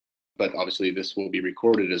but obviously this will be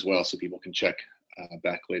recorded as well, so people can check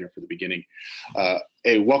back later for the beginning.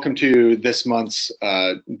 Welcome to this month's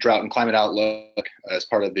Drought and Climate Outlook as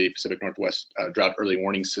part of the Pacific Northwest Drought Early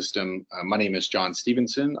Warning System. My name is John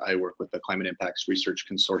Stevenson. I work with the Climate Impacts Research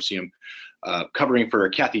Consortium, covering for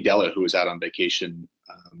Kathy Della, who is out on vacation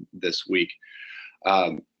this week.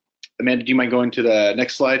 Amanda, do you mind going to the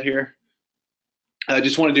next slide here? I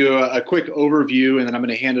just want to do a quick overview, and then I'm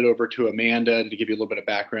going to hand it over to Amanda to give you a little bit of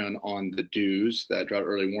background on the DEWS, that Drought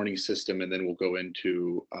Early Warning System, and then we'll go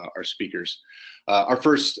into our speakers. Our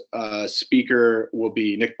first speaker will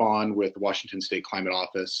be Nick Bond with the Washington State Climate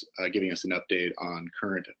Office, giving us an update on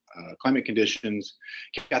current climate conditions.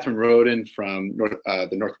 Catherine Roden from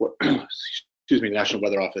the National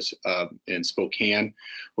Weather Office in Spokane.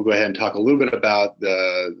 We'll go ahead and talk a little bit about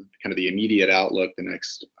the kind of the immediate outlook, the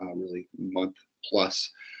next really month plus.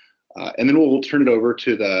 And then we'll turn it over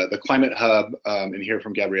to the Climate Hub and hear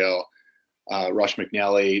from Gabrielle Roche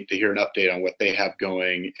McNally to hear an update on what they have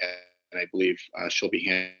going. And I believe she'll be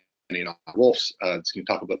handing off Wolf's. It's going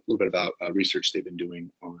to talk a little bit about research they've been doing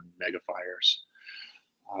on megafires.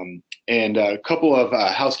 And a couple of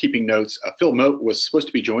housekeeping notes. Phil Moat was supposed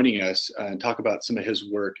to be joining us and talk about some of his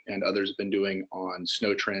work and others have been doing on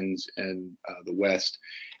snow trends in the West.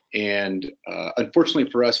 And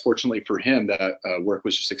unfortunately for us, fortunately for him, that work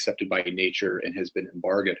was just accepted by nature and has been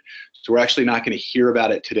embargoed. So we're actually not going to hear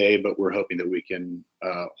about it today, but we're hoping that we can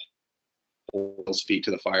hold his feet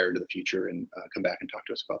to the fire into the future and come back and talk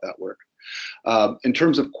to us about that work. In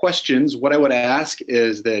terms of questions, what I would ask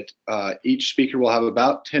is that each speaker will have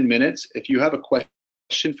about 10 minutes. If you have a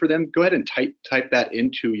question for them, go ahead and type that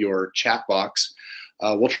into your chat box.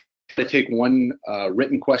 We'll try to take one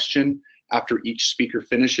written question after each speaker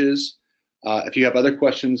finishes. If you have other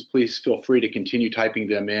questions, please feel free to continue typing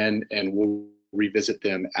them in and we'll revisit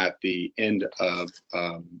them at the end of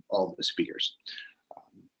all of the speakers.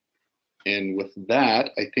 And with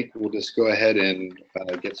that, I think we'll just go ahead and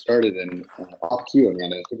get started, and off to you,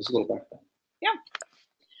 Amanda. Give us a little background. Yeah.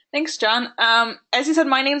 Thanks, John. As you said,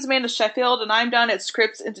 my name is Amanda Sheffield, and I'm down at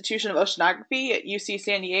Scripps Institution of Oceanography at UC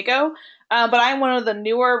San Diego. But I'm one of the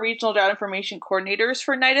newer regional drought information coordinators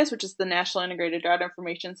for NIDIS, which is the National Integrated Drought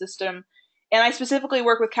Information System. And I specifically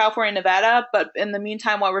work with California and Nevada, but in the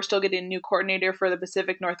meantime, while we're still getting a new coordinator for the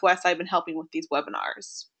Pacific Northwest, I've been helping with these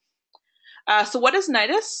webinars. So what is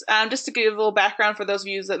NIDIS? Just to give a little background for those of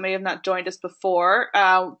you that may have not joined us before,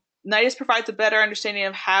 NIDIS provides a better understanding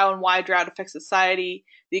of how and why drought affects society,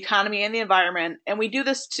 the economy, and the environment. And we do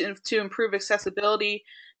this to improve accessibility,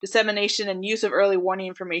 dissemination, and use of early warning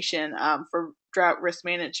information for drought risk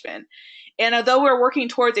management. And although we're working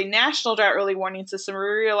towards a national drought early warning system, we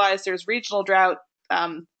realize there's regional drought,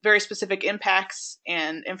 very specific impacts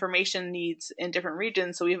and information needs in different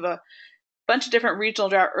regions. So we have a bunch of different regional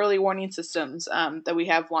drought early warning systems that we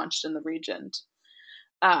have launched in the region.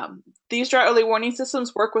 These drought early warning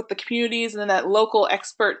systems work with the communities and that local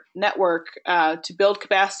expert network to build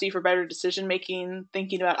capacity for better decision making,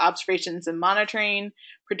 thinking about observations and monitoring,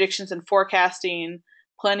 predictions and forecasting,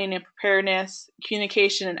 planning and preparedness,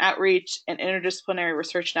 communication and outreach, and interdisciplinary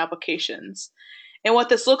research and applications. And what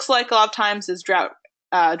this looks like a lot of times is drought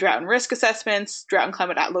and risk assessments, drought and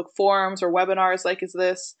climate outlook forums or webinars like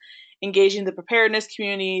this, engaging the preparedness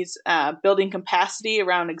communities, building capacity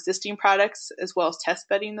around existing products, as well as test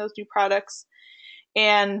bedding those new products,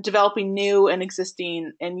 and developing new and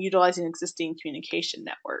existing and utilizing existing communication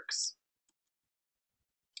networks.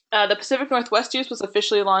 The Pacific Northwest DEWS was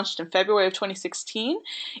officially launched in February of 2016,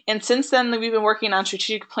 and since then we've been working on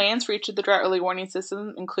strategic plans for each of the drought early warning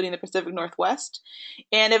systems, including the Pacific Northwest.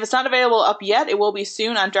 And if it's not available up yet, it will be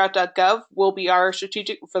soon on drought.gov. Will be our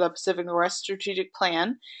for the Pacific Northwest strategic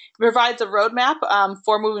plan. It provides a roadmap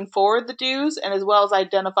for moving forward the DEWS, and as well as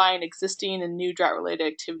identifying existing and new drought-related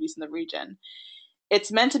activities in the region. It's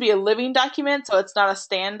meant to be a living document, so it's not a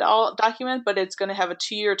stand-all document, but it's going to have a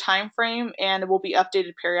 2-year time frame, and it will be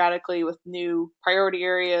updated periodically with new priority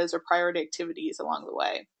areas or priority activities along the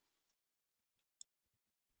way.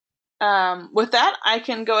 With that, I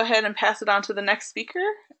can go ahead and pass it on to the next speaker,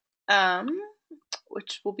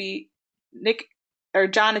 which will be Nick, or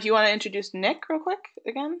John, if you want to introduce Nick real quick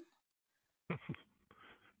again.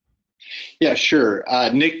 Yeah, sure.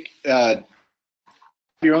 Nick,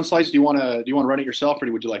 your own slides. Do you want to run it yourself,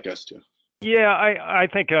 or would you like us to? Yeah, I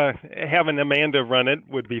think having Amanda run it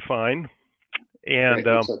would be fine. And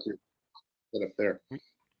up there.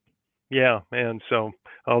 Yeah, and so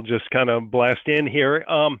I'll just kind of blast in here.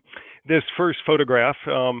 This first photograph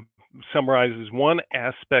summarizes one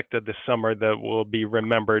aspect of the summer that will be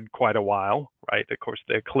remembered quite a while, right? Of course,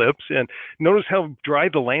 the eclipse. And notice how dry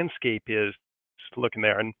the landscape is looking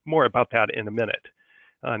there, and more about that in a minute.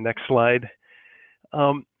 Next slide.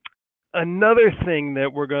 Another thing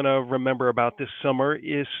that we're going to remember about this summer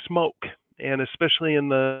is smoke, and especially in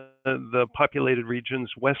the populated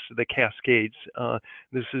regions west of the Cascades.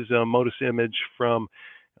 This is a MODIS image from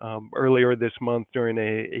earlier this month during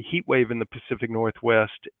a heat wave in the Pacific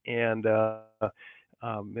Northwest, and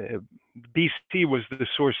BC was the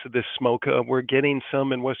source of this smoke. We're getting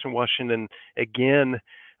some in Western Washington again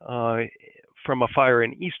from a fire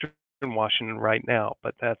in Eastern Washington right now,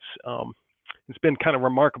 but that's it's been kind of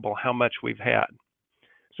remarkable how much we've had.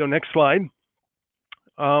 So next slide.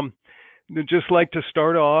 I'd just like to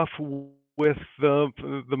start off with the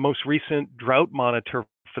most recent drought monitor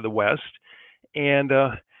for the West, and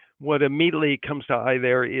what immediately comes to eye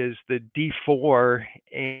there is the D4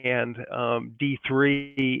 and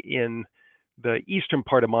D3 in the eastern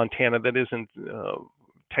part of Montana. That isn't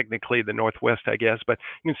technically the Northwest, I guess, but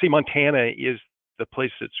you can see Montana is the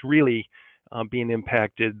place that's really being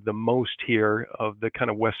impacted the most here of the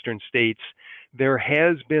kind of western states. There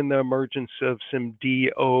has been the emergence of some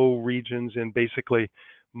DO regions in basically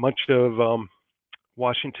much of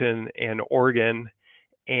Washington and Oregon,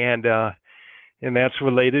 and that's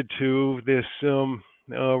related to this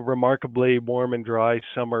remarkably warm and dry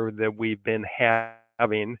summer that we've been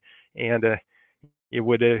having. And it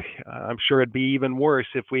would, I'm sure it'd be even worse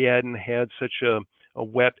if we hadn't had such a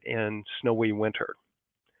wet and snowy winter.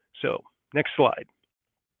 So next slide.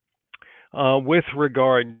 With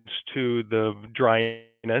regards to the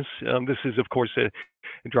dryness, this is of course a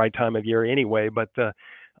dry time of year anyway, but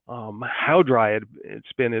how dry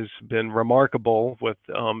it's been has been remarkable, with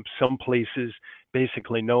some places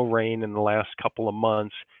basically no rain in the last couple of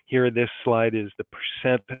months. Here, this slide is the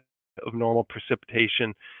percent of normal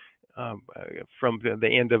precipitation from the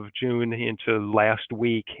end of June into last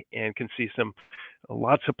week, and can see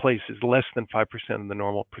lots of places less than 5% of the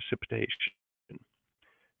normal precipitation.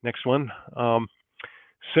 Next one.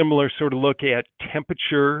 Similar sort of look at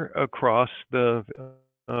temperature across the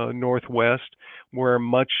Northwest, where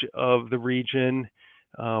much of the region,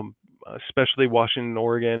 especially Washington and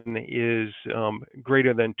Oregon, is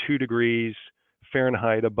greater than 2 degrees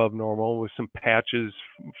Fahrenheit above normal, with some patches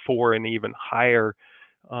 4 and even higher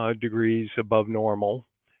degrees above normal,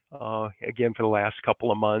 again for the last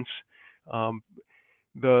couple of months.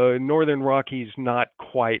 The Northern Rockies not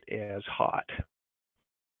quite as hot.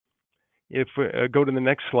 If we go to the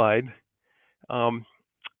next slide,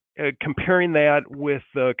 comparing that with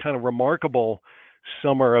the kind of remarkable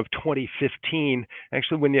summer of 2015,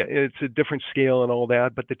 actually it's a different scale and all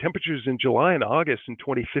that, but the temperatures in July and August in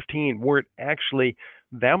 2015 weren't actually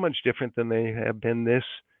that much different than they have been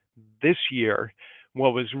this year.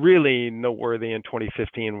 What was really noteworthy in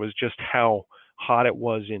 2015 was just how hot it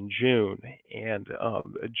was in June, and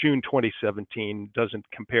June 2017 doesn't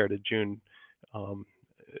compare to June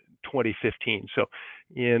 2015. So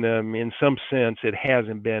in some sense, it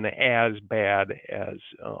hasn't been as bad as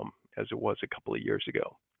it was a couple of years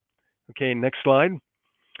ago. Okay, next slide.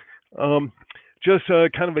 Just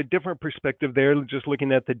kind of a different perspective there, just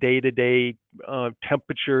looking at the day-to-day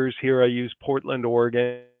temperatures here. I use Portland,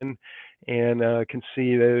 Oregon, and can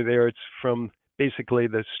see there it's from basically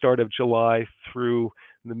the start of July through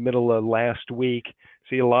the middle of last week.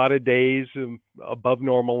 See a lot of days above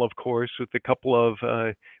normal, of course, with a couple of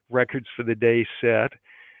records for the day set.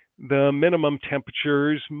 The minimum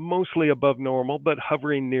temperatures mostly above normal, but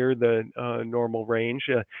hovering near the normal range.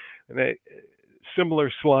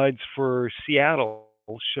 Similar slides for Seattle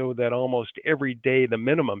show that almost every day the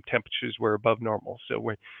minimum temperatures were above normal. So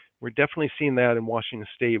we're definitely seeing that in Washington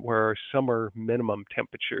State, where our summer minimum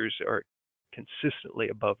temperatures are consistently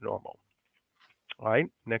above normal. All right,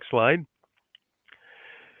 next slide.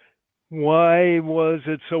 Why was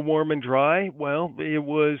it so warm and dry? Well, it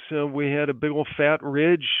was, we had a big old fat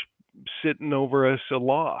ridge sitting over us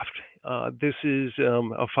aloft. This is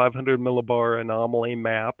a 500 millibar anomaly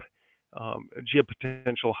map,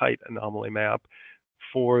 geopotential height anomaly map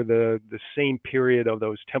for the same period of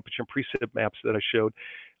those temperature and precip maps that I showed.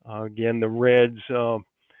 Again, the reds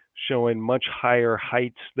showing much higher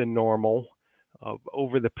heights than normal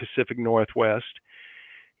over the Pacific Northwest.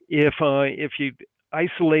 If you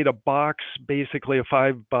isolate a box, basically a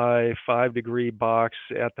 5 by 5 degree box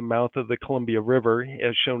at the mouth of the Columbia River,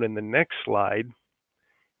 as shown in the next slide,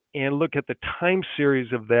 and look at the time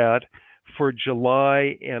series of that for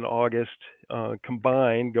July and August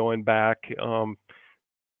combined, going back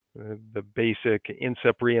the basic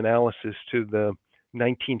INSEP reanalysis to the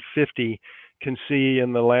 1950, can see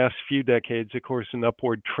in the last few decades, of course, an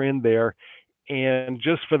upward trend there. And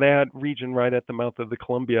just for that region right at the mouth of the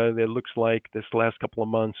Columbia, it looks like this last couple of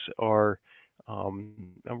months are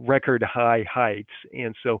record high heights.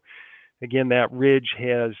 And so again, that ridge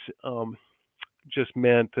has just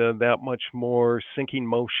meant that much more sinking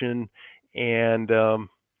motion and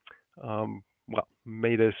well,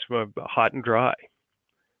 made us hot and dry.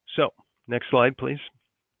 So next slide, please.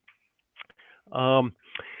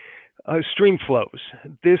 Stream flows.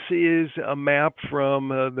 This is a map from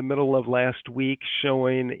the middle of last week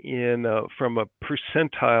showing from a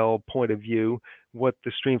percentile point of view what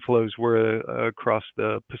the stream flows were across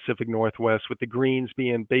the Pacific Northwest, with the greens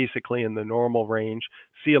being basically in the normal range.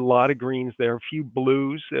 See a lot of greens there, a few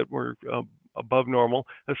blues that were above normal,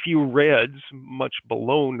 a few reds much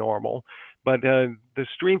below normal, but the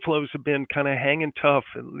stream flows have been kind of hanging tough,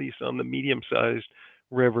 at least on the medium-sized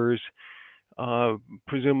rivers,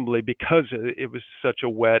 presumably because it was such a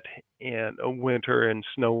wet and a winter and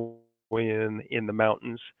snowy in the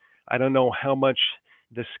mountains. I don't know how much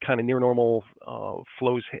this kind of near normal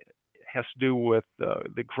flows has to do with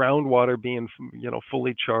the groundwater being,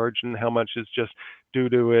 fully charged, and how much is just due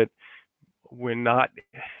to it. We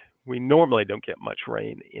normally don't get much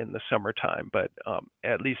rain in the summertime, but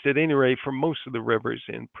at least at any rate, for most of the rivers,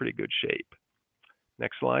 in pretty good shape.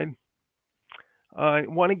 Next slide. I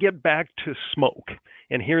want to get back to smoke.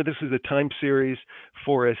 And here, this is a time series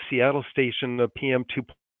for a Seattle station of PM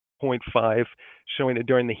 2.5, showing it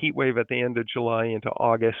during the heat wave at the end of July into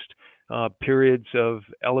August, periods of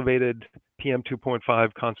elevated PM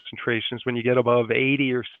 2.5 concentrations. When you get above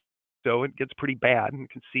 80 or so, it gets pretty bad. And you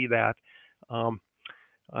can see that.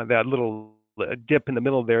 That little dip in the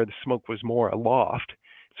middle there, the smoke was more aloft.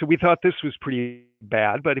 So we thought this was pretty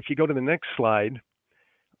bad. But if you go to the next slide,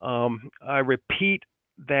 I repeat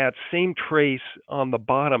that same trace on the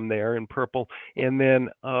bottom there in purple, and then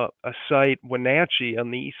a site, Wenatchee, on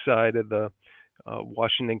the east side of the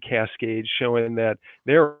Washington Cascade, showing that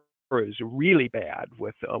there is really bad,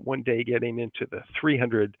 with one day getting into the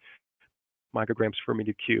 300 micrograms per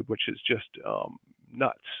meter cube, which is just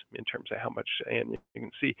nuts in terms of how much. And you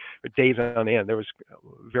can see for days on end, there was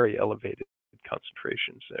very elevated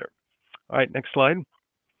concentrations there. All right, next slide.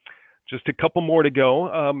 Just a couple more to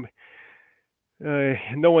go.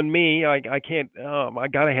 Knowing me, I can't. I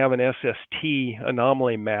got to have an SST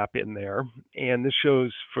anomaly map in there, and this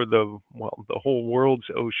shows for the whole world's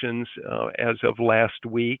oceans as of last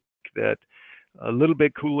week, that a little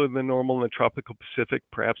bit cooler than normal in the tropical Pacific.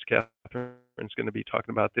 Perhaps Catherine's going to be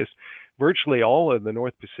talking about this. Virtually all of the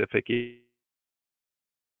North Pacific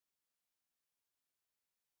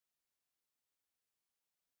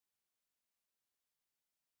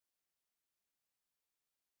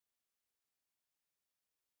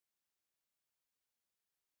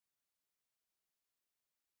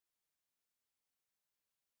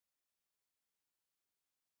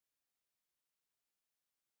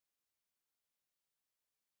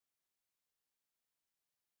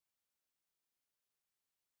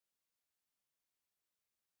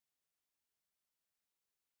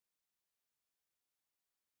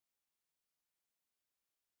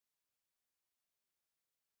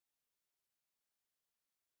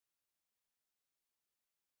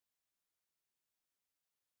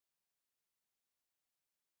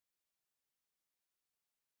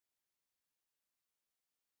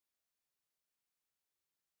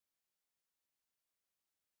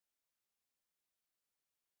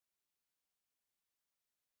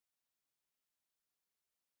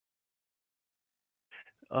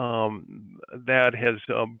that has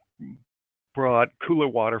brought cooler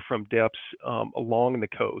water from depths along the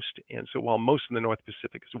coast. And so while most of the North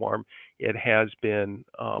Pacific is warm, it has been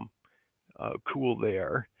cool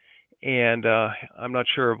there. And I'm not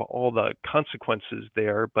sure of all the consequences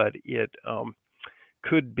there, but it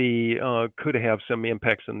could have some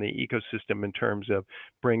impacts on the ecosystem in terms of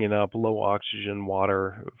bringing up low oxygen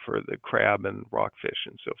water for the crab and rockfish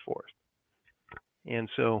and so forth. And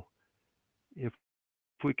so if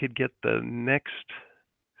we could get the next,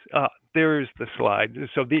 there's the slide.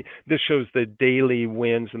 So this shows the daily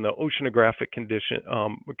winds and the oceanographic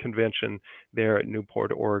convention there at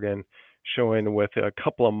Newport, Oregon, showing with a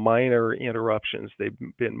couple of minor interruptions. They've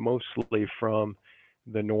been mostly from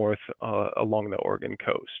the north along the Oregon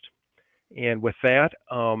coast. And with that,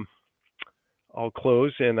 I'll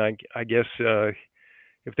close, and I guess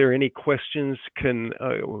if there are any questions, can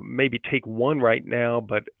maybe take one right now,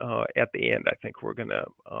 but at the end, I think we're going to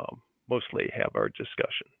mostly have our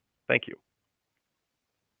discussion. Thank you.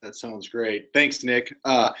 That sounds great. Thanks, Nick.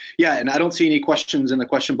 Yeah, and I don't see any questions in the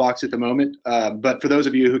question box at the moment, but for those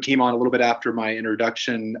of you who came on a little bit after my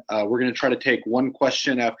introduction, we're going to try to take one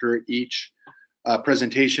question after each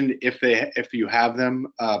presentation. If you have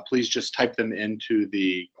them, please just type them into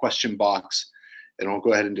the question box, and I'll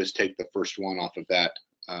go ahead and just take the first one off of that.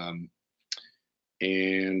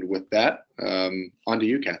 And with that, on to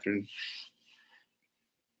you, Catherine.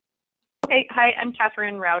 Okay, hi, I'm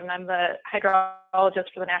Catherine Rowden. I'm the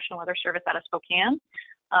hydrologist for the National Weather Service out of Spokane.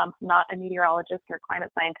 Not a meteorologist or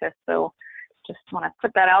climate scientist, so just want to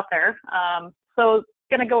put that out there. So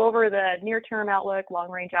going to go over the near-term outlook,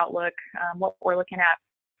 long-range outlook, what we're looking at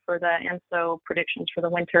for the ENSO predictions for the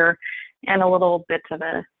winter, and a little bit of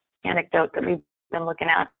an anecdote that we've been looking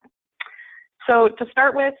at. So to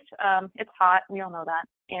start with, it's hot, we all know that.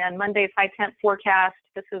 And Monday's high temp forecast,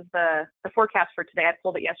 this is the forecast for today. I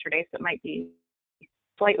pulled it yesterday, so it might be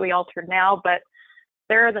slightly altered now, but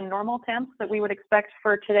there are the normal temps that we would expect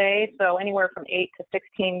for today. So anywhere from 8 to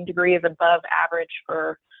 16 degrees above average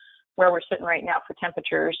for where we're sitting right now for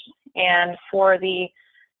temperatures. And for the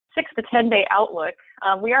 6 to 10 day outlook,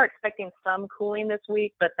 we are expecting some cooling this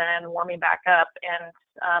week, but then warming back up.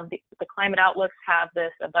 And the climate outlooks have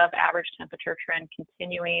this above average temperature trend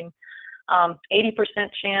continuing. 80%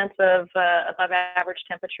 chance of above average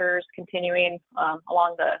temperatures continuing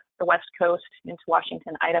along the west coast into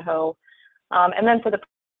Washington, Idaho. And then for the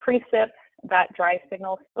precip, that dry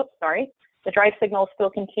signal, the dry signal is still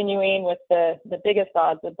continuing with the biggest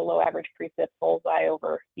odds of below average precip bullseye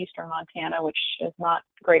over eastern Montana, which is not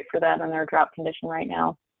great for them in their drought condition right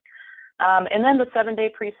now. And then the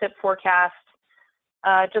 7-day precip forecast,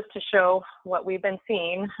 just to show what we've been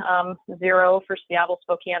seeing, 0 for Seattle,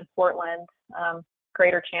 Spokane, Portland,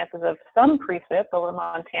 greater chances of some precip over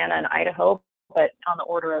Montana and Idaho, but on the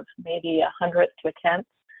order of maybe 100th to a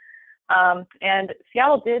 10th. And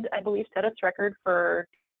Seattle did, I believe, set its record for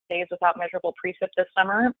days without measurable precip this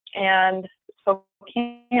summer, and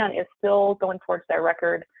Spokane is still going towards their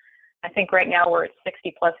record. I think right now we're at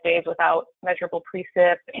 60 plus days without measurable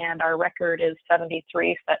precip, and our record is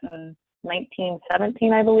 73, set in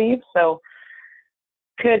 1917, I believe. So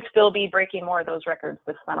could still be breaking more of those records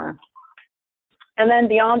this summer. And then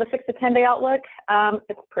beyond the 6 to 10 day outlook,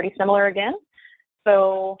 it's pretty similar again.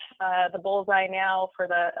 So the bullseye now for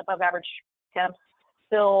the above average temps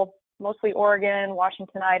still mostly Oregon,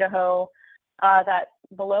 Washington, Idaho. That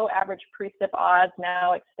below average precip odds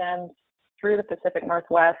now extends through the Pacific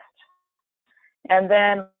Northwest. And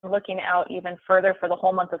then looking out even further for the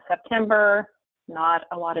whole month of September, not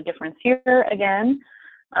a lot of difference here again.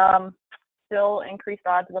 Still increased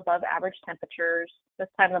odds of above average temperatures. This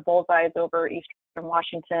time the bullseye is over eastern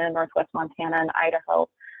Washington, northwest Montana, and Idaho.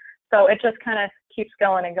 So it just kind of keeps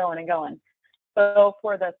going and going and going. So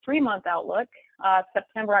for the 3-month outlook,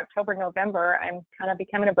 September, October, November, I'm kind of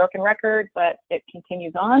becoming a broken record, but it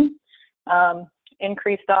continues on.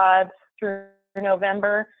 Increased odds through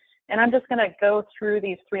November. And I'm just going to go through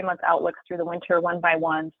these 3-month outlooks through the winter one by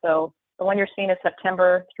one. So the one you're seeing is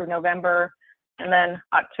September through November, and then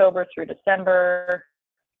October through December,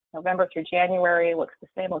 November through January looks the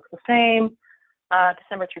same,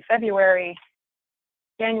 December through February,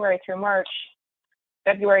 January through March,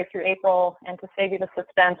 February through April, and to save you the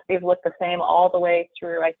suspense, these look the same all the way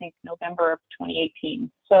through, I think, November of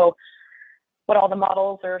 2018. So what all the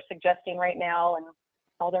models are suggesting right now and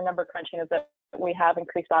all their number crunching is that we have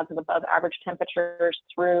increased odds of above average temperatures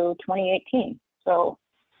through 2018. So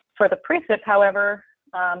for the precip, however,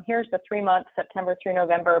 here's the 3-month September through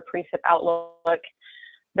November precip outlook.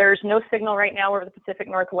 There's no signal right now over the Pacific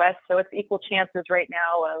Northwest, so it's equal chances right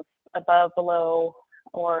now of above, below,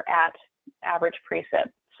 or at average precip.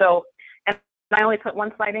 So, and I only put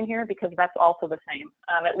one slide in here because that's also the same.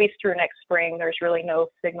 At least through next spring, there's really no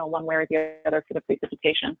signal one way or the other for the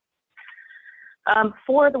precipitation.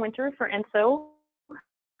 For the winter for ENSO,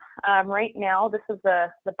 right now, this is the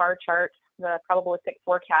bar chart, the probabilistic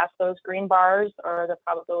forecast. Those green bars are the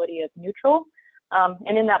probability of neutral.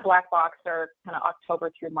 And in that black box are kind of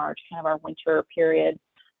October through March, kind of our winter period.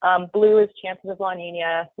 Blue is chances of La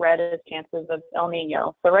Niña, red is chances of El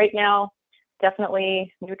Niño. So right now,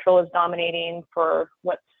 definitely neutral is dominating for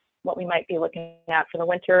what we might be looking at for the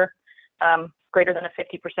winter. Greater than a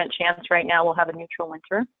 50% chance right now we'll have a neutral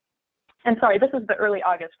winter. And sorry, this is the early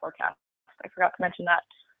August forecast. I forgot to mention that.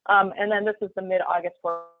 And then this is the mid-August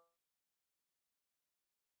forecast.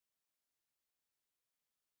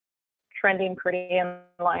 Trending pretty in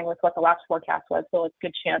line with what the last forecast was, so it's a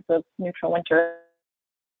good chance of neutral winter.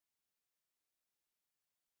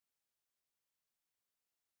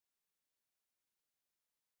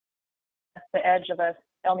 The edge of a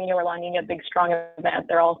El Nino or La Nina big strong event,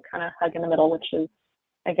 they're all kind of hug in the middle, which is,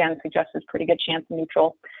 again, suggests a pretty good chance of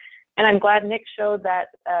neutral. And I'm glad Nick showed that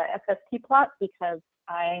SST plot because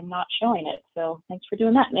I'm not showing it. So thanks for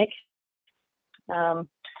doing that, Nick.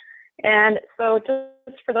 And so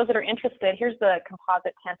just for those that are interested, here's the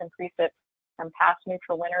composite temp and precip some past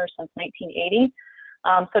neutral winters since 1980.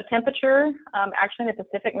 So temperature, actually in the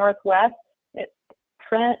Pacific Northwest, it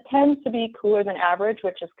tends to be cooler than average,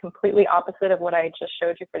 which is completely opposite of what I just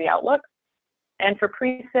showed you for the outlook. And for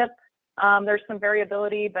precip, there's some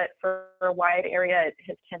variability, but for a wide area, it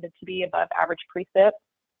has tended to be above average precip.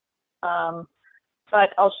 But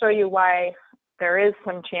I'll show you why there is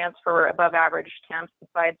some chance for above average temps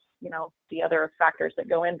besides, the other factors that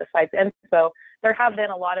go in besides. And so there have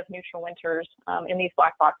been a lot of neutral winters in these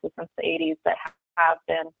black boxes since the 80s that have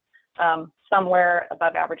been somewhere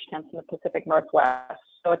above average temps in the Pacific Northwest.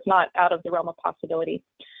 So it's not out of the realm of possibility.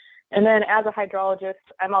 And then as a hydrologist,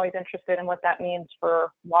 I'm always interested in what that means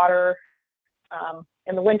for water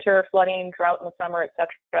in the winter, flooding, drought in the summer,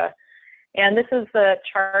 etc. And this is the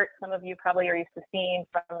chart some of you probably are used to seeing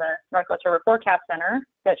from the Northwest River Forecast Center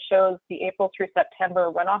that shows the April through September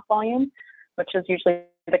runoff volume, which is usually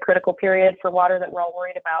the critical period for water that we're all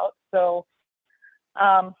worried about. So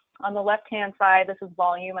on the left-hand side, this is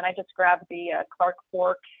volume, and I just grabbed the Clark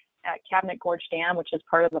Fork at Cabinet Gorge Dam, which is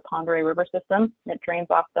part of the Pend Oreille River system. It drains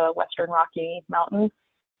off the Western Rocky Mountains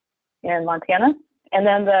in Montana. And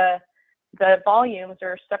then the volumes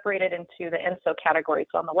are separated into the ENSO category.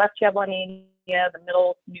 So on the left, you have La Niña, the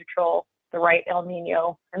middle, neutral, the right, El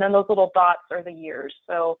Nino, and then those little dots are the years.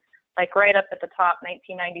 So like right up at the top,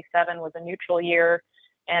 1997 was a neutral year,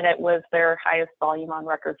 and it was their highest volume on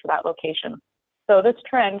record for that location. So this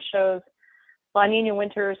trend shows La Niña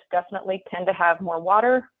winters definitely tend to have more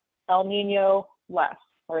water, El Nino less,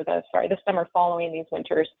 or the summer following these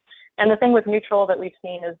winters. And the thing with neutral that we've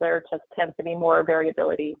seen is there just tends to be more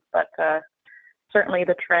variability, but certainly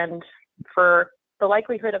the trend for the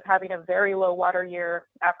likelihood of having a very low water year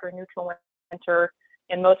after a neutral winter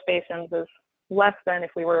in most basins is less than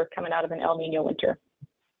if we were coming out of an El Nino winter.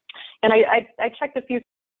 And I checked a few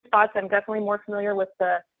spots. I'm definitely more familiar with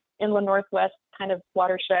the inland Northwest kind of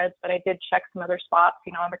watersheds, but I did check some other spots,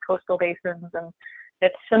 on the coastal basins, and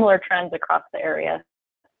it's similar trends across the area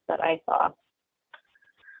that I saw.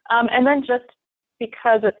 And then just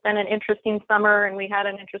because it's been an interesting summer, and we had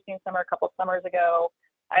an interesting summer a couple of summers ago,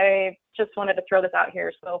 I just wanted to throw this out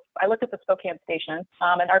here. So I looked at the Spokane station,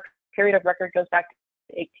 and our period of record goes back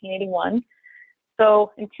to 1881.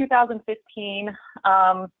 So in 2015,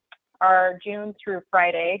 our June through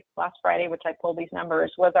Friday, last Friday, which I pulled these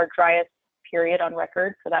numbers, was our driest period on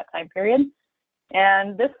record for that time period.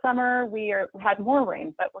 And this summer we had more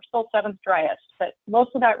rain, but we're still seventh driest. But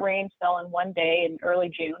most of that rain fell in one day in early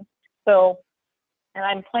June. So, and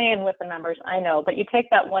I'm playing with the numbers, I know, but you take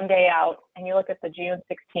that one day out and you look at the June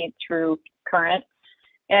 16th through current,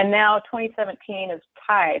 and now 2017 is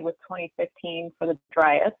tied with 2015 for the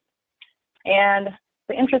driest. And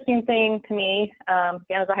the interesting thing to me,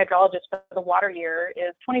 again, as a hydrologist for the water year,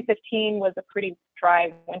 is 2015 was a pretty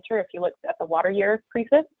dry winter if you looked at the water year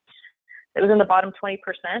precip. It was in the bottom 20%,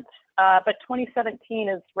 but 2017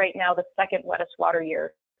 is right now the second wettest water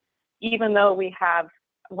year. Even though we have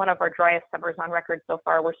one of our driest summers on record so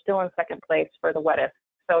far, we're still in second place for the wettest.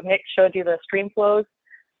 So Nick showed you the stream flows.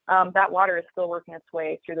 That water is still working its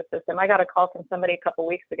way through the system. I got a call from somebody a couple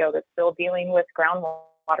weeks ago that's still dealing with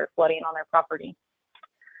groundwater flooding on their property.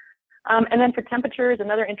 And then for temperatures,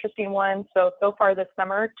 another interesting one. So far this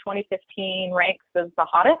summer, 2015 ranks as the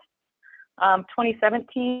hottest.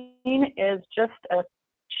 2017 is just a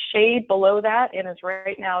shade below that and is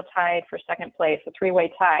right now tied for second place, a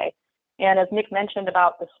three-way tie. And as Nick mentioned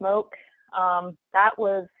about the smoke,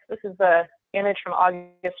 this is the image from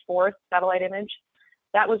August 4th, satellite image.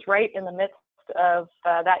 That was right in the midst of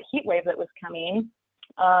that heat wave that was coming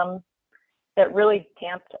that really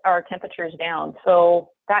tamped our temperatures down. So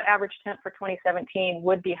that average temp for 2017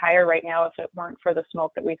 would be higher right now if it weren't for the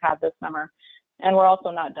smoke that we've had this summer. And we're also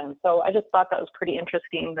not done. So I just thought that was pretty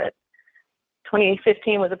interesting that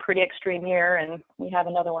 2015 was a pretty extreme year, and we have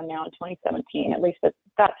another one now in 2017, at least at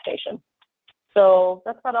that station. So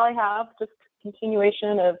that's about all I have, just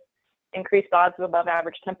continuation of increased odds of above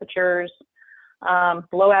average temperatures,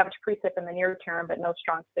 below average precip in the near term, but no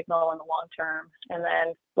strong signal in the long term. And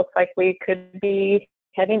then looks like we could be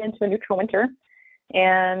heading into a neutral winter.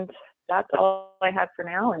 And that's all I have for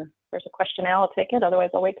now. And if there's a question now, I'll take it. Otherwise,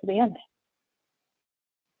 I'll wait till the end.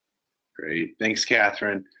 Great. Thanks,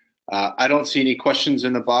 Catherine. I don't see any questions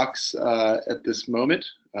in the box at this moment,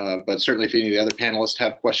 but certainly if any of the other panelists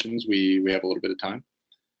have questions, we have a little bit of time.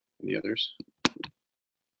 Any others?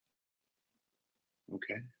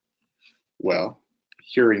 Okay. Well,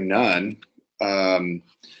 hearing none,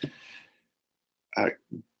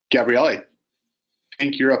 Gabrielle, I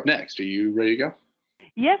think you're up next. Are you ready to go?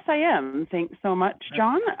 Yes, I am. Thanks so much,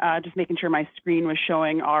 John. Just making sure my screen was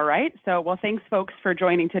showing all right. So, well, thanks, folks, for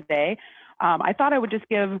joining today. I thought I would just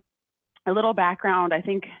give a little background. I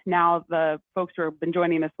think now the folks who have been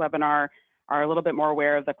joining this webinar are a little bit more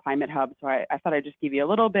aware of the Climate Hub. So I thought I'd just give you a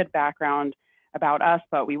little bit background about us,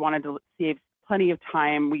 but we wanted to save plenty of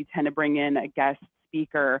time. We tend to bring in a guest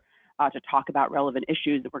speaker to talk about relevant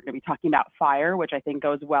issues. We're going to be talking about fire, which I think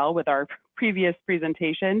goes well with our previous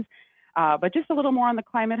presentations, but just a little more on the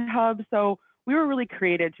Climate Hub. So we were really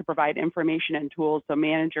created to provide information and tools so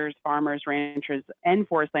managers, farmers, ranchers, and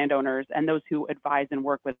forest landowners, and those who advise and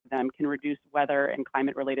work with them can reduce weather and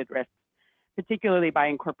climate-related risks, particularly by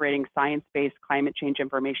incorporating science-based climate change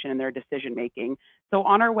information in their decision-making. So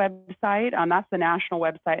on our website, that's the national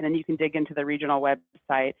website, and then you can dig into the regional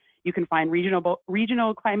website. You can find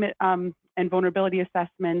regional climate and vulnerability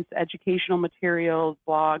assessments, educational materials,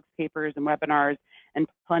 blogs, papers, and webinars, and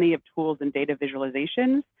plenty of tools and data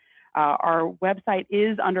visualizations. Our website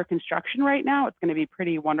is under construction right now. It's going to be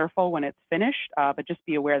pretty wonderful when it's finished, but just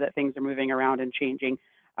be aware that things are moving around and changing.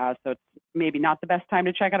 So it's maybe not the best time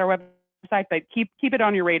to check out our website, but keep it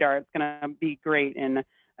on your radar. It's going to be great in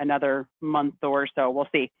another month or so. We'll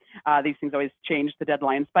see. These things always change the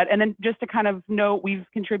deadlines. And then just to kind of note, we've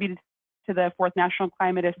contributed to the 4th National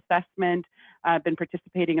Climate Assessment, been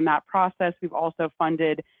participating in that process. We've also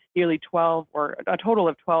funded nearly 12 or a total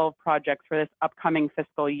of 12 projects for this upcoming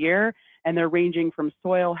fiscal year. And they're ranging from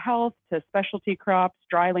soil health to specialty crops,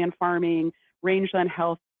 dryland farming, rangeland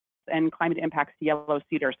health, and climate impacts to yellow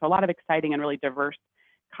cedar. So a lot of exciting and really diverse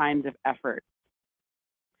kinds of efforts.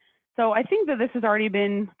 So I think that this has already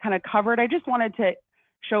been kind of covered. I just wanted to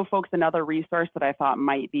show folks another resource that I thought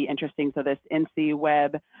might be interesting. So this NC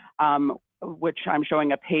Web, which I'm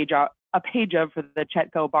showing a page of for the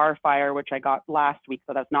Chetco Bar Fire, which I got last week,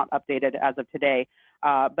 so that's not updated as of today.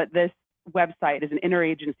 But this website is an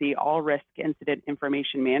interagency all-risk incident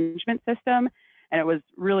information management system, and it was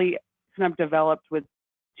really kind of developed with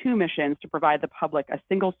 2 missions: to provide the public a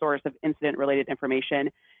single source of incident-related information,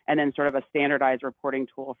 and then sort of a standardized reporting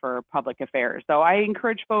tool for public affairs. So I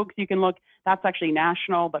encourage folks, you can look, that's actually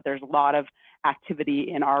national, but there's a lot of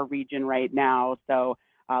activity in our region right now. So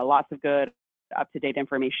lots of good up-to-date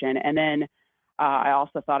information. And then I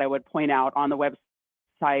also thought I would point out on the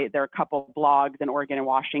website, there are a couple blogs in Oregon and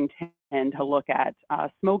Washington to look at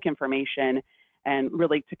smoke information and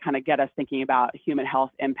really to kind of get us thinking about human health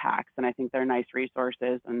impacts. And I think they're nice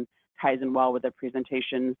resources and ties in well with the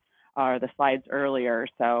presentations or the slides earlier.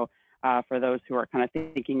 So for those who are kind of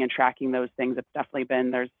thinking and tracking those things, it's definitely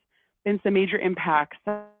there's been some major impacts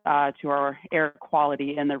to our air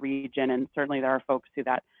quality in the region. And certainly there are folks who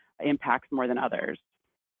that impacts more than others.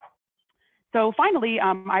 So finally,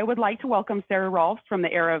 I would like to welcome Sarah Rolfs from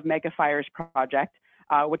the Era of Megafires Project,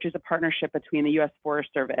 which is a partnership between the U.S. Forest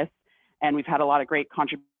Service. And we've had a lot of great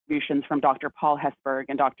contributions from Dr. Paul Hesburgh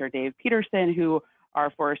and Dr. Dave Peterson, who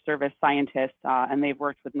are Forest Service scientists, and they've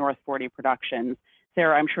worked with North 40 Productions.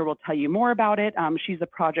 Sarah, I'm sure will tell you more about it. She's a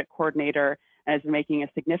project coordinator and has been making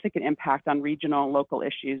a significant impact on regional and local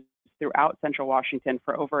issues throughout Central Washington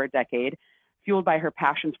for over a decade. Fueled by her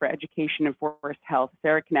passions for education and forest health,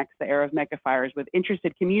 Sarah connects the Era of Megafires with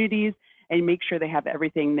interested communities and makes sure they have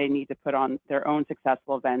everything they need to put on their own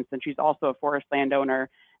successful events. And she's also a forest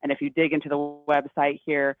landowner. And if you dig into the website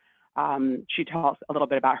here, she tells a little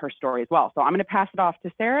bit about her story as well. So I'm going to pass it off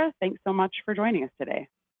to Sarah. Thanks so much for joining us today.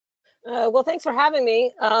 Well, thanks for having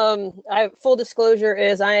me. Full disclosure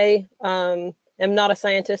is I am not a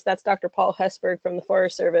scientist. That's Dr. Paul Hesburgh from the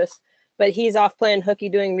Forest Service, but he's off playing hooky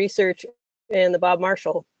doing research in the Bob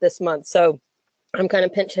Marshall this month. So I'm kind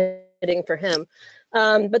of pinch hitting for him.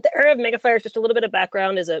 But the Era of Megafires, just a little bit of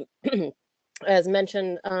background, is as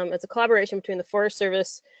mentioned, it's a collaboration between the Forest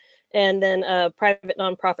Service and then a private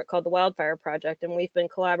nonprofit called the Wildfire Project. And we've been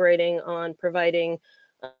collaborating on providing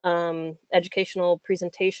educational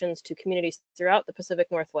presentations to communities throughout the Pacific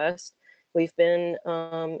Northwest. We've been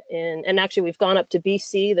and actually we've gone up to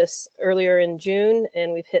BC earlier in June,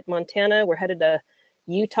 and we've hit Montana. We're headed to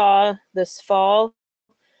Utah this fall.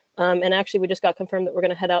 And actually we just got confirmed that we're going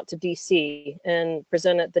to head out to DC and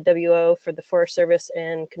present at the WO for the Forest Service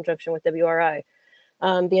in conjunction with WRI.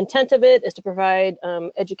 The intent of it is to provide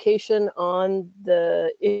education on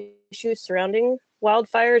the issues surrounding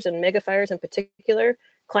wildfires and megafires in particular,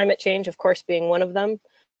 climate change, of course, being one of them.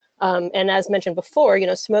 And as mentioned before,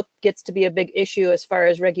 smoke gets to be a big issue as far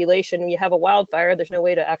as regulation. When you have a wildfire, there's no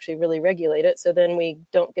way to actually really regulate it. So then we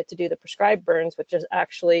don't get to do the prescribed burns, which is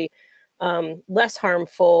actually less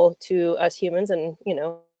harmful to us humans and,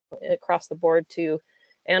 across the board to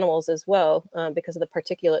animals as well, because of the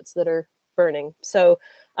particulates that are burning. So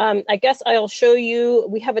I guess I'll show you,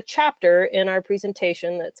 we have a chapter in our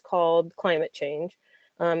presentation that's called Climate Change.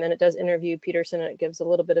 and it does interview Peterson, and it gives a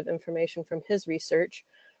little bit of information from his research.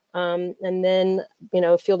 And then,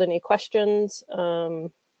 field any questions,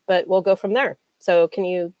 but we'll go from there. So can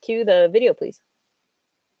you cue the video, please?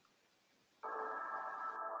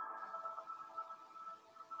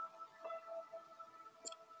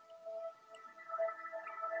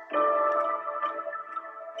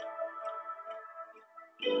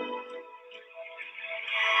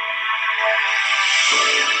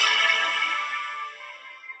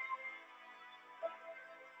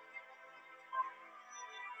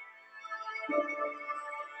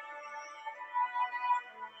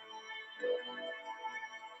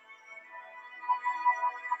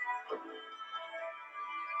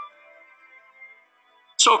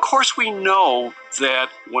 So of course we know that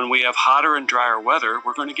when we have hotter and drier weather,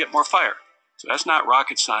 we're going to get more fire. So that's not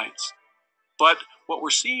rocket science. But what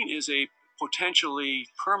we're seeing is a potentially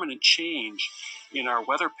permanent change in our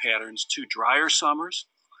weather patterns to drier summers,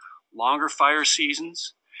 longer fire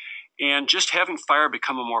seasons, and just having fire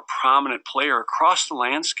become a more prominent player across the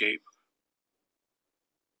landscape.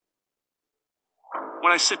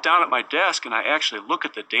 When I sit down at my desk and I actually look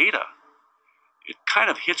at the data, it kind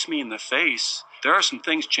of hits me in the face. There are some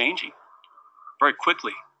things changing very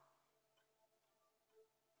quickly.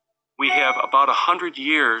 We have about 100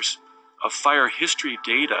 years of fire history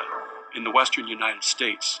data in the western United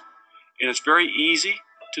States. And it's very easy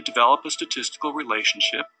to develop a statistical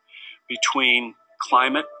relationship between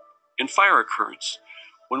climate and fire occurrence.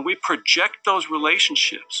 When we project those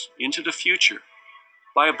relationships into the future,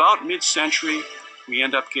 by about mid-century, we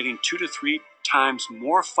end up getting 2 to 3 times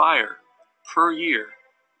more fire per year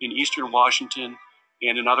in eastern Washington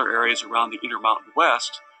and in other areas around the Intermountain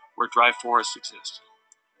West where dry forests exist.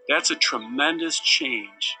 That's a tremendous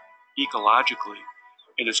change ecologically,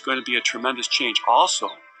 and it's going to be a tremendous change also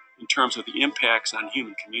in terms of the impacts on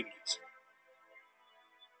human communities.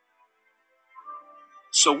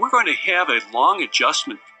 So we're going to have a long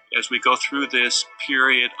adjustment as we go through this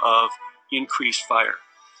period of increased fire.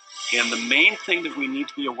 And the main thing that we need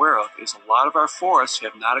to be aware of is a lot of our forests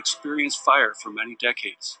have not experienced fire for many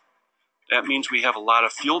decades. That means we have a lot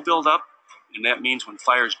of fuel buildup, and that means when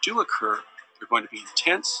fires do occur, they're going to be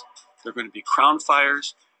intense, they're going to be crown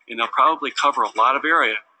fires, and they'll probably cover a lot of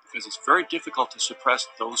area because it's very difficult to suppress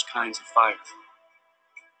those kinds of fires.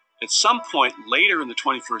 At some point later in the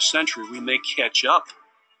 21st century, we may catch up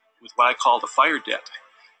with what I call the fire debt.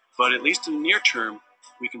 But at least in the near term,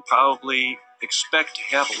 we can probably expect to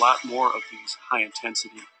have a lot more of these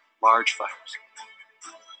high-intensity, large fires.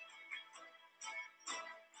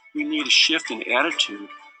 We need a shift in attitude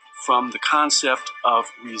from the concept of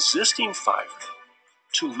resisting fire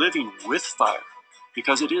to living with fire,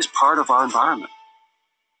 because it is part of our environment.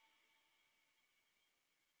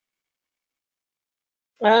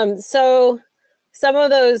 So some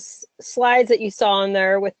of those slides that you saw in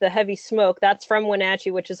there with the heavy smoke, that's from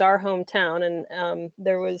Wenatchee, which is our hometown. And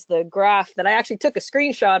there was the graph that I actually took a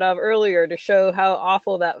screenshot of earlier to show how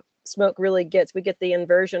awful that smoke really gets. We get the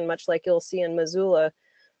inversion, much like you'll see in Missoula.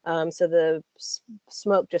 So the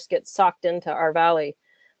smoke just gets socked into our valley.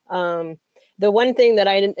 The one thing that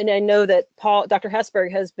I know that Dr.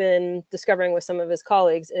 Hesburgh has been discovering with some of his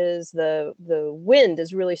colleagues is the wind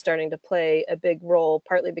is really starting to play a big role,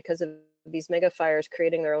 partly because of these mega fires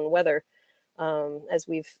creating their own weather, as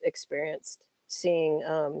we've experienced seeing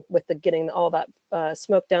with getting all that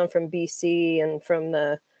smoke down from BC and from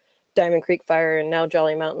the Diamond Creek fire and now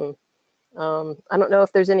Jolly Mountain. I don't know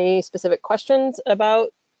if there's any specific questions about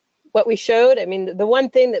what we showed. I mean, the one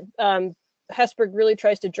thing that Hesburgh really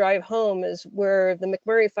tries to drive home is where the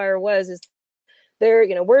McMurray fire is there,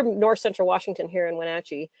 we're north central Washington here in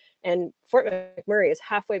Wenatchee, and Fort McMurray is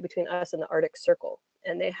halfway between us and the Arctic Circle.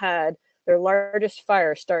 And they had their largest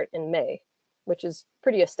fire start in May, which is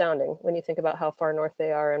pretty astounding when you think about how far north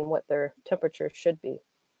they are and what their temperature should be.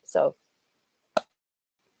 So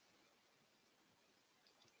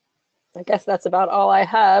I guess that's about all I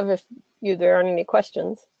have if there aren't any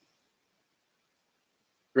questions.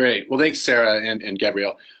 Great. Well, thanks, Sarah and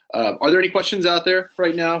Gabrielle. Are there any questions out there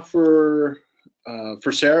right now for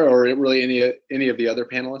Sarah or really any of the other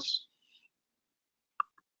panelists?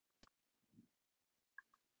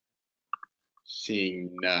 Seeing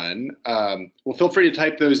none. Well, feel free to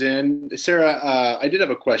type those in. Sarah, I did have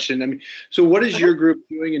a question. I mean, so what is your group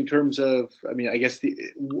doing in terms of, I mean, I guess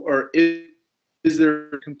is there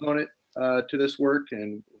a component to this work,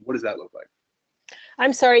 and what does that look like?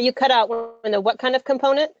 I'm sorry, you cut out when what kind of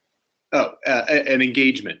component? Oh, an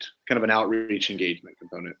engagement, kind of an outreach engagement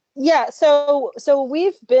component. Yeah, so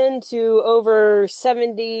we've been to over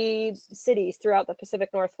 70 cities throughout the Pacific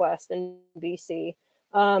Northwest and BC.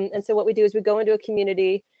 And so what we do is we go into a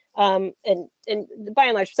community, and by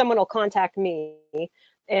and large, someone will contact me,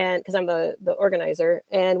 and because I'm the organizer,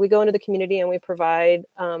 and we go into the community and we provide,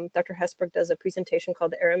 Dr. Hesberg does a presentation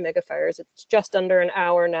called the Era Megafires. It's just under an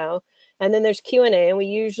hour now. And then there's Q&A, and we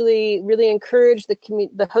usually really encourage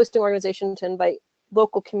the hosting organization to invite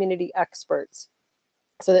local community experts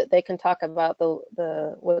so that they can talk about the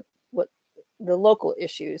local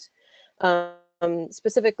issues.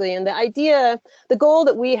 Specifically, and the goal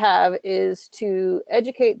that we have is to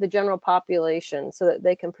educate the general population so that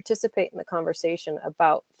they can participate in the conversation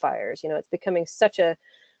about fires. You know, it's becoming such a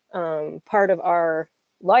part of our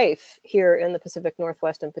life here in the Pacific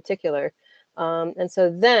Northwest in particular. And so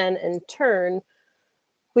then in turn,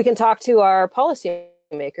 we can talk to our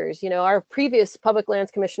policymakers. You know, our previous public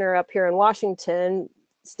lands commissioner up here in Washington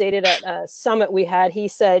stated at a summit we had, he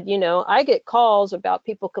said, you know, I get calls about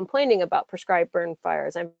people complaining about prescribed burn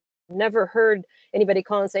fires. I've never heard anybody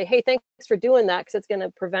call and say, hey, thanks for doing that, because it's going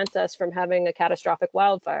to prevent us from having a catastrophic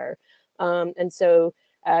wildfire. And so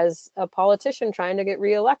as a politician trying to get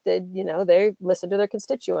reelected, you know, they listen to their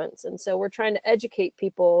constituents. And so we're trying to educate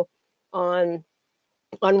people on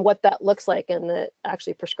what that looks like, and that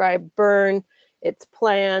actually prescribed burn, it's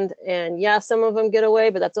planned, and yeah, some of them get away,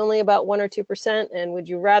 but that's only about 1 or 2%. And would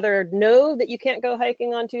you rather know that you can't go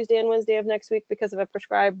hiking on Tuesday and Wednesday of next week because of a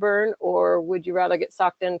prescribed burn, or would you rather get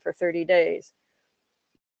socked in for 30 days?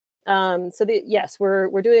 Yes,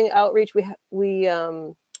 we're doing outreach. We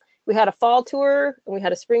had a fall tour and we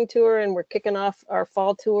had a spring tour, and we're kicking off our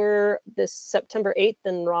fall tour this September 8th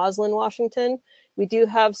in Roslyn, Washington. We do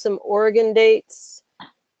have some Oregon dates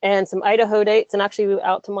and some Idaho dates, and actually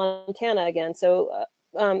out to Montana again. So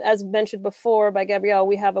as mentioned before by Gabrielle,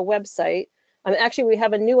 we have a website. Actually, we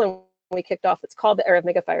have a new one we kicked off. It's called the Era of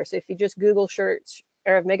Megafires. So if you just Google search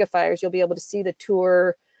Era of Megafires, you'll be able to see the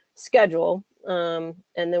tour schedule. And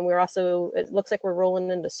then we're also, it looks like we're rolling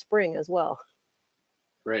into spring as well.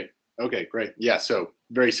 Great. Okay, great. Yeah, so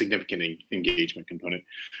very significant engagement component.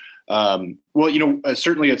 Well, you know,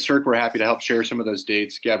 certainly at CERC, we're happy to help share some of those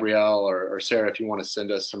dates. Gabrielle or Sarah, if you want to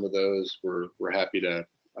send us some of those, we're happy to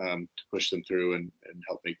push them through and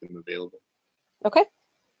help make them available. Okay.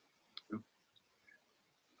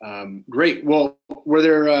 Great. Well, were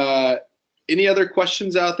there any other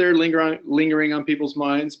questions out there lingering on people's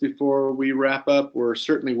minds before we wrap up? We're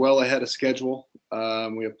certainly well ahead of schedule.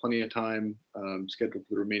 We have plenty of time scheduled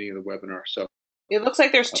for the remaining of the webinar. So it looks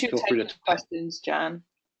like there's two types of questions, John.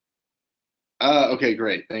 Okay,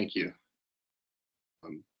 great. Thank you.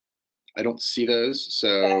 I don't see those, so.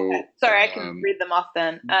 Okay. Sorry, I can read them off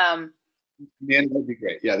then. Man, that'd be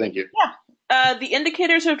great. Yeah, thank you. Yeah. The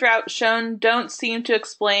indicators of drought shown don't seem to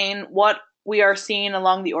explain what we are seeing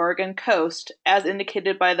along the Oregon coast, as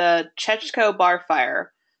indicated by the Chechco Bar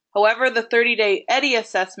Fire. However, the 30-day eddy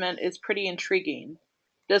assessment is pretty intriguing.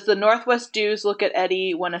 Does the Northwest DEWS look at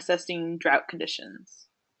eddy when assessing drought conditions?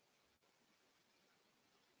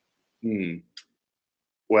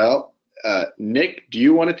 Well, Nick, do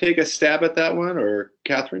you want to take a stab at that one, or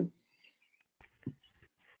Catherine?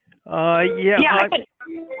 Yeah. I could.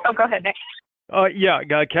 Oh, go ahead, Nick. Yeah,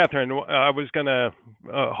 Catherine, I was going to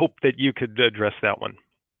hope that you could address that one.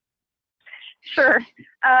 Sure.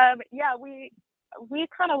 Yeah, we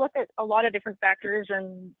kind of look at a lot of different factors,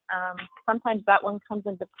 and sometimes that one comes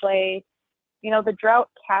into play. You know, the drought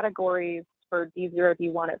categories for D0,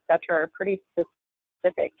 D1, et cetera, are pretty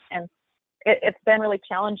specific, and it's been really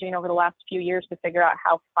challenging over the last few years to figure out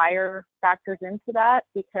how fire factors into that,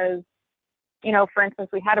 because, you know, for instance,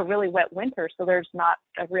 we had a really wet winter, so there's not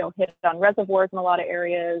a real hit on reservoirs in a lot of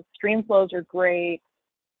areas. Stream flows are great,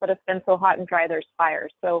 but it's been so hot and dry, there's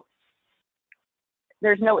fires. So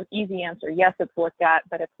there's no easy answer. Yes, it's looked at,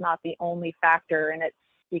 but it's not the only factor, and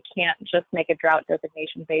we can't just make a drought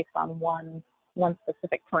designation based on one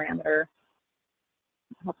specific parameter.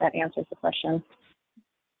 I hope that answers the question.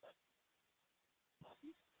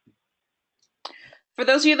 For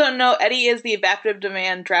those of you that don't know, eddy is the Evaporative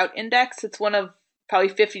Demand Drought Index. It's one of probably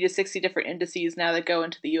 50 to 60 different indices now that go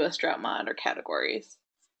into the U.S. Drought Monitor categories.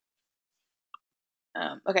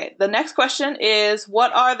 Okay, the next question is,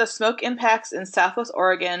 what are the smoke impacts in Southwest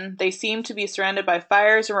Oregon? They seem to be surrounded by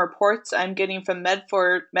fires, and reports I'm getting from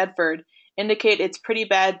Medford indicate it's pretty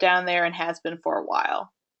bad down there and has been for a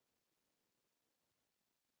while.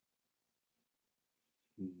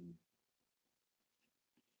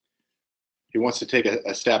 Who wants to take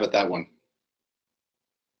a stab at that one?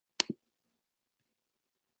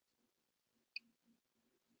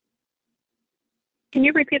 Can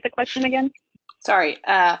you repeat the question again? Sorry.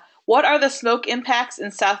 What are the smoke impacts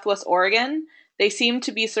in Southwest Oregon? They seem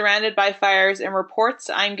to be surrounded by fires, and reports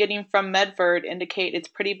I'm getting from Medford indicate it's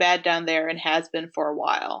pretty bad down there and has been for a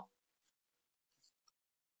while.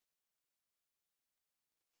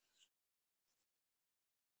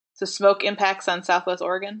 So smoke impacts on Southwest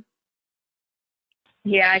Oregon?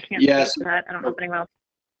 Yeah, I can't Yes. speak to that. I don't know anything else.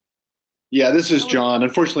 Yeah, this is John.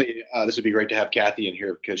 Unfortunately, this would be great to have Kathy in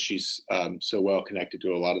here because she's so well connected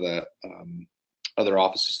to a lot of the other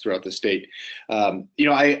offices throughout the state.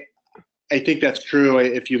 I think that's true.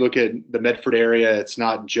 If you look at the Medford area, it's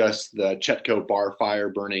not just the Chetco bar fire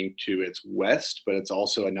burning to its west, but it's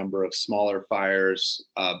also a number of smaller fires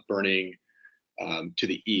burning to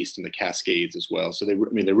the east in the Cascades as well. So they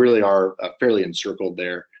really are fairly encircled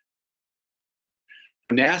there.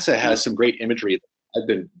 NASA has some great imagery that I've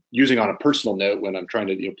been using on a personal note when I'm trying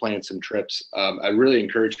to plan some trips. I really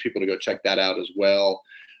encourage people to go check that out as well.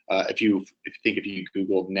 If you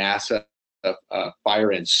Google NASA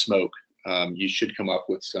fire and smoke, you should come up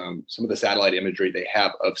with some of the satellite imagery they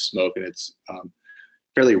have of smoke, and it's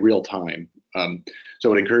fairly real time. So I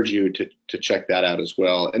would encourage you to check that out as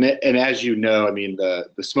well. And as you know, I mean, the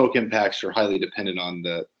smoke impacts are highly dependent on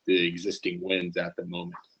the existing winds at the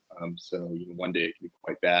moment. So one day it can be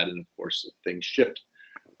quite bad, and of course, if things shift,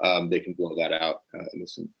 they can blow that out into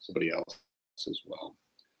somebody else as well.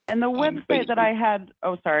 And the website that I had,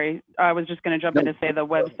 oh, sorry, I was just going to jump in to say the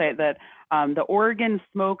website that the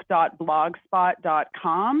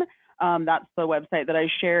organsmoke.blogspot.com, that's the website that I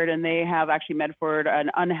shared, and they have actually Medford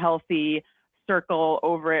an unhealthy circle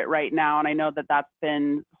over it right now. And I know that that's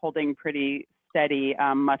been holding pretty steady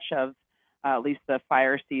much of at least the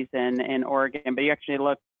fire season in Oregon. But you actually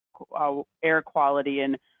look, air quality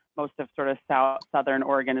in most of sort of southern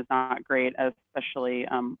Oregon is not great, especially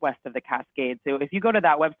west of the Cascades. So if you go to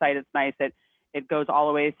that website, it's nice. It goes all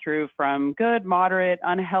the way through from good, moderate,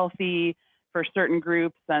 unhealthy for certain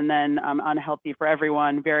groups, and then unhealthy for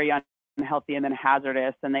everyone, very unhealthy, and then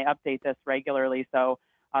hazardous. And they update this regularly. So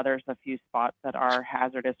there's a few spots that are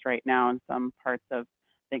hazardous right now in some parts of,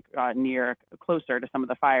 I think, closer to some of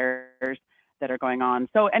the fires that are going on.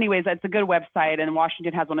 So anyways, it's a good website, and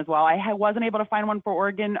Washington has one as well. I wasn't able to find one for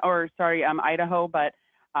Idaho, but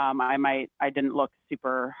I didn't look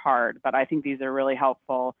super hard, but I think these are really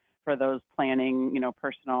helpful for those planning,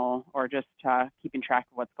 personal or just keeping track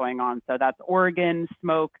of what's going on. So that's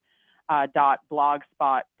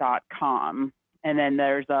organsmoke.blogspot.com. And then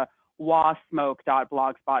there's a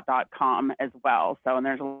wasmoke.blogspot.com as well. So, and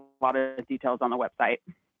there's a lot of details on the website.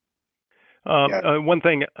 One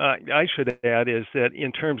thing I should add is that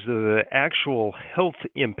in terms of the actual health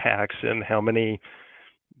impacts and how many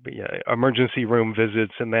emergency room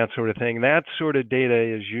visits and that sort of thing, that sort of data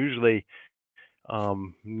is usually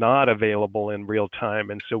not available in real time.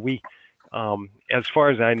 And so we, as far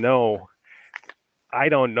as I know, I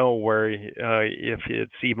don't know where if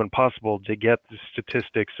it's even possible to get the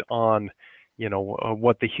statistics on,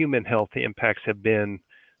 what the human health impacts have been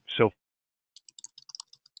so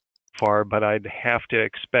far, but I'd have to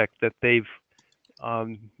expect that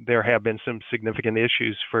there have been some significant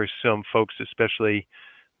issues for some folks, especially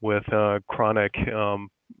with chronic,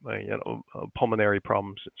 pulmonary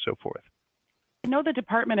problems and so forth. I know the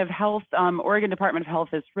Department of Health, Oregon Department of Health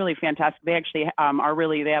is really fantastic. They actually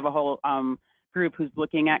they have a whole group who's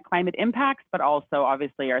looking at climate impacts, but also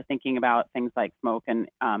obviously are thinking about things like smoke and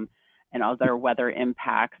other weather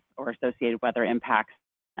impacts or associated weather impacts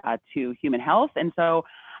to human health. And so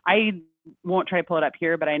I won't try to pull it up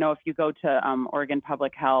here, but I know if you go to Oregon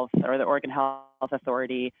Public Health or the Oregon Health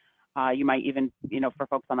Authority, you might even, for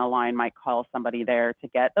folks on the line, might call somebody there to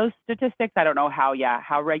get those statistics. I don't know how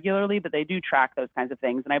regularly, but they do track those kinds of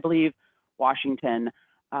things. And I believe Washington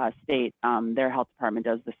State, their health department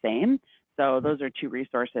does the same. So those are two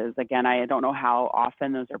resources. Again, I don't know how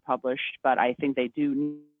often those are published, but I think they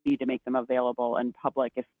do need to make them available in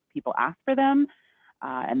public if people ask for them.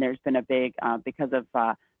 And there's been a big, because of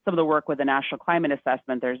some of the work with the National Climate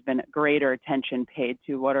Assessment, there's been greater attention paid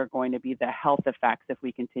to what are going to be the health effects if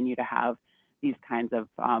we continue to have these kinds of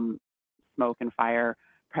smoke and fire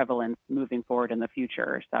prevalence moving forward in the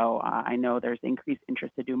future. So I know there's increased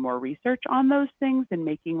interest to do more research on those things and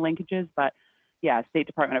making linkages, but yeah, State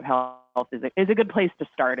Department of Health is a good place to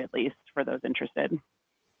start, at least for those interested.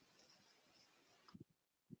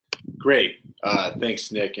 Great.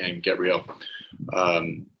 Thanks, Nick and Gabrielle.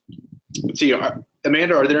 Let's see,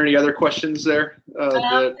 Amanda, are there any other questions there?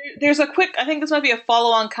 There's a quick, I think this might be a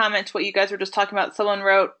follow-on comment to what you guys were just talking about. Someone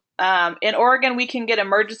wrote, in Oregon, we can get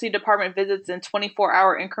emergency department visits in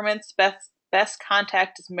 24-hour increments. Best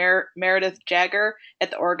contact is Meredith Jagger at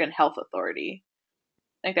the Oregon Health Authority.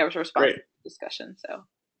 I think that was a response to the discussion. So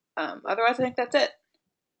otherwise, I think that's it.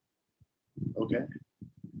 Okay.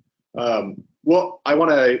 Well, I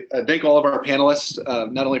want to thank all of our panelists,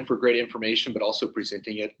 not only for great information, but also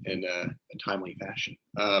presenting it in a timely fashion.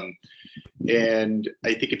 And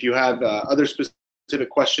I think if you have other specific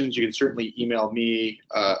questions, you can certainly email me.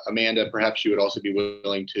 Amanda, perhaps you would also be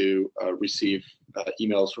willing to receive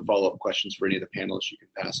emails for follow-up questions for any of the panelists you can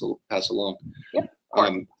pass along. Yep.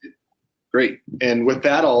 Great. And with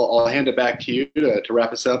that, I'll hand it back to you to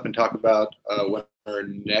wrap us up and talk about when our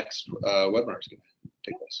next webinar is going to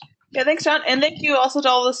take place. Yeah, thanks, John. And thank you also to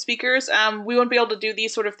all the speakers. We wouldn't be able to do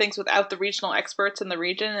these sort of things without the regional experts in the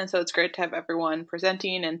region. And so it's great to have everyone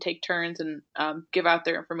presenting and take turns and give out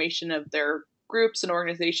their information of their groups and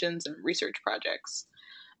organizations and research projects.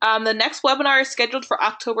 The next webinar is scheduled for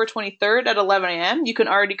October 23rd at 11 a.m. You can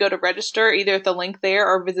already go to register either at the link there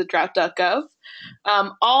or visit drought.gov.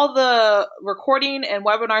 All the recording and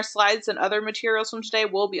webinar slides and other materials from today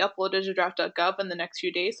will be uploaded to drought.gov in the next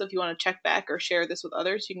few days. So if you want to check back or share this with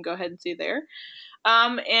others, you can go ahead and see there.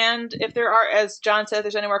 And if there are, as John said, if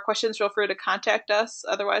there's any more questions, feel free to contact us.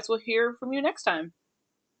 Otherwise, we'll hear from you next time.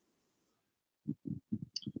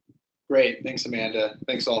 Great. Thanks, Amanda.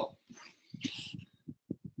 Thanks all.